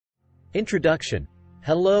Introduction.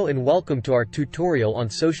 Hello and welcome to our tutorial on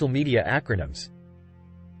social media acronyms.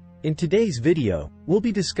 In today's video, we'll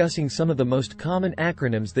be discussing some of the most common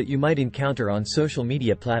acronyms that you might encounter on social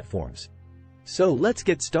media platforms. So let's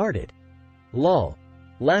get started. LOL.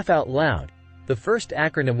 Laugh out loud. The first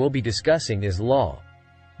acronym we'll be discussing is LOL.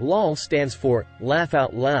 LOL stands for laugh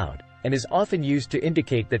out loud and is often used to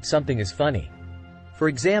indicate that something is funny. For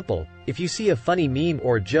example, if you see a funny meme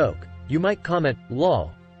or joke, you might comment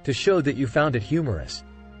LOL to show that you found it humorous.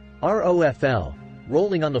 ROFL.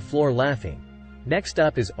 Rolling on the floor laughing. Next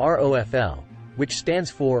up is ROFL, which stands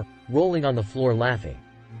for rolling on the floor laughing.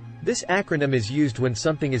 This acronym is used when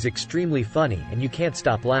something is extremely funny and you can't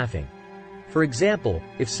stop laughing. For example,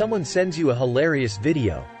 if someone sends you a hilarious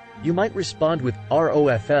video, you might respond with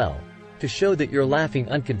ROFL to show that you're laughing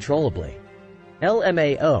uncontrollably.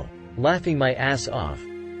 LMAO. Laughing my ass off.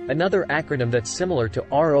 Another acronym that's similar to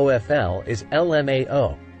ROFL is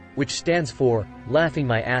LMAO, which stands for laughing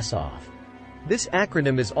my ass off. This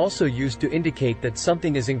acronym is also used to indicate that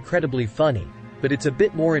something is incredibly funny, but it's a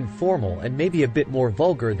bit more informal and maybe a bit more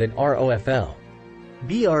vulgar than ROFL.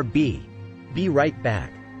 BRB. Be right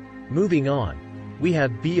back. Moving on, we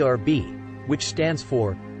have BRB, which stands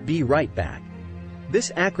for be right back.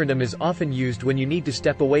 This acronym is often used when you need to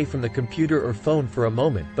step away from the computer or phone for a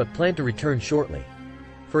moment but plan to return shortly.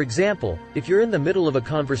 For example, if you're in the middle of a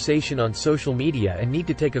conversation on social media and need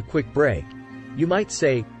to take a quick break, you might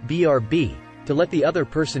say BRB to let the other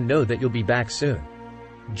person know that you'll be back soon.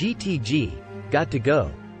 GTG. Got to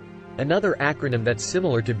go. Another acronym that's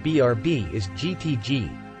similar to BRB is GTG,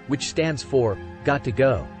 which stands for got to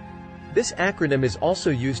go. This acronym is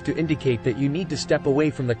also used to indicate that you need to step away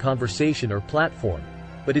from the conversation or platform,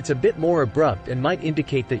 but it's a bit more abrupt and might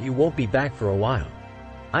indicate that you won't be back for a while.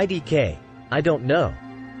 IDK. I don't know.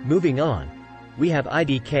 Moving on, we have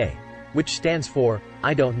IDK, which stands for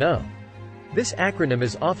I don't know. This acronym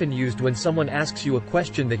is often used when someone asks you a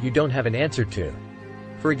question that you don't have an answer to.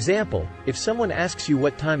 For example, if someone asks you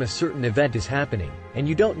what time a certain event is happening, and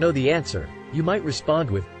you don't know the answer, you might respond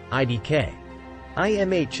with IDK.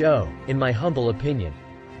 IMHO, in my humble opinion.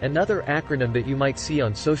 Another acronym that you might see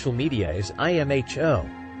on social media is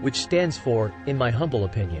IMHO, which stands for in my humble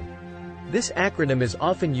opinion. This acronym is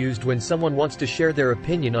often used when someone wants to share their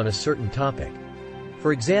opinion on a certain topic.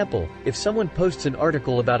 For example, if someone posts an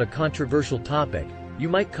article about a controversial topic, you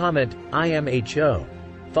might comment IMHO,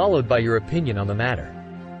 followed by your opinion on the matter.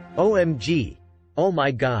 OMG. Oh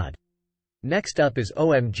my god. Next up is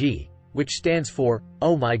OMG, which stands for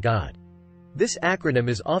oh my god. This acronym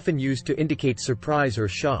is often used to indicate surprise or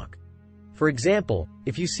shock. For example,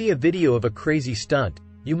 if you see a video of a crazy stunt,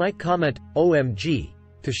 you might comment OMG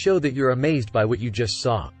to show that you're amazed by what you just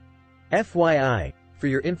saw. FYI, for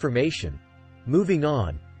your information. Moving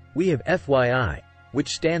on, we have FYI, which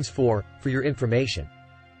stands for your information.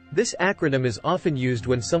 This acronym is often used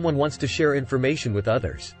when someone wants to share information with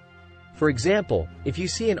others. For example, if you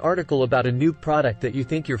see an article about a new product that you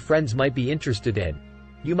think your friends might be interested in,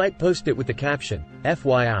 you might post it with the caption,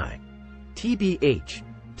 FYI. TBH,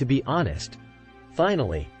 to be honest.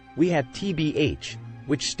 Finally, we have TBH,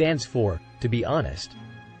 which stands for to be honest.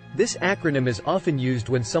 This acronym is often used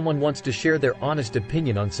when someone wants to share their honest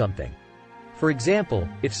opinion on something. For example,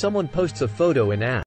 if someone posts a photo and asks,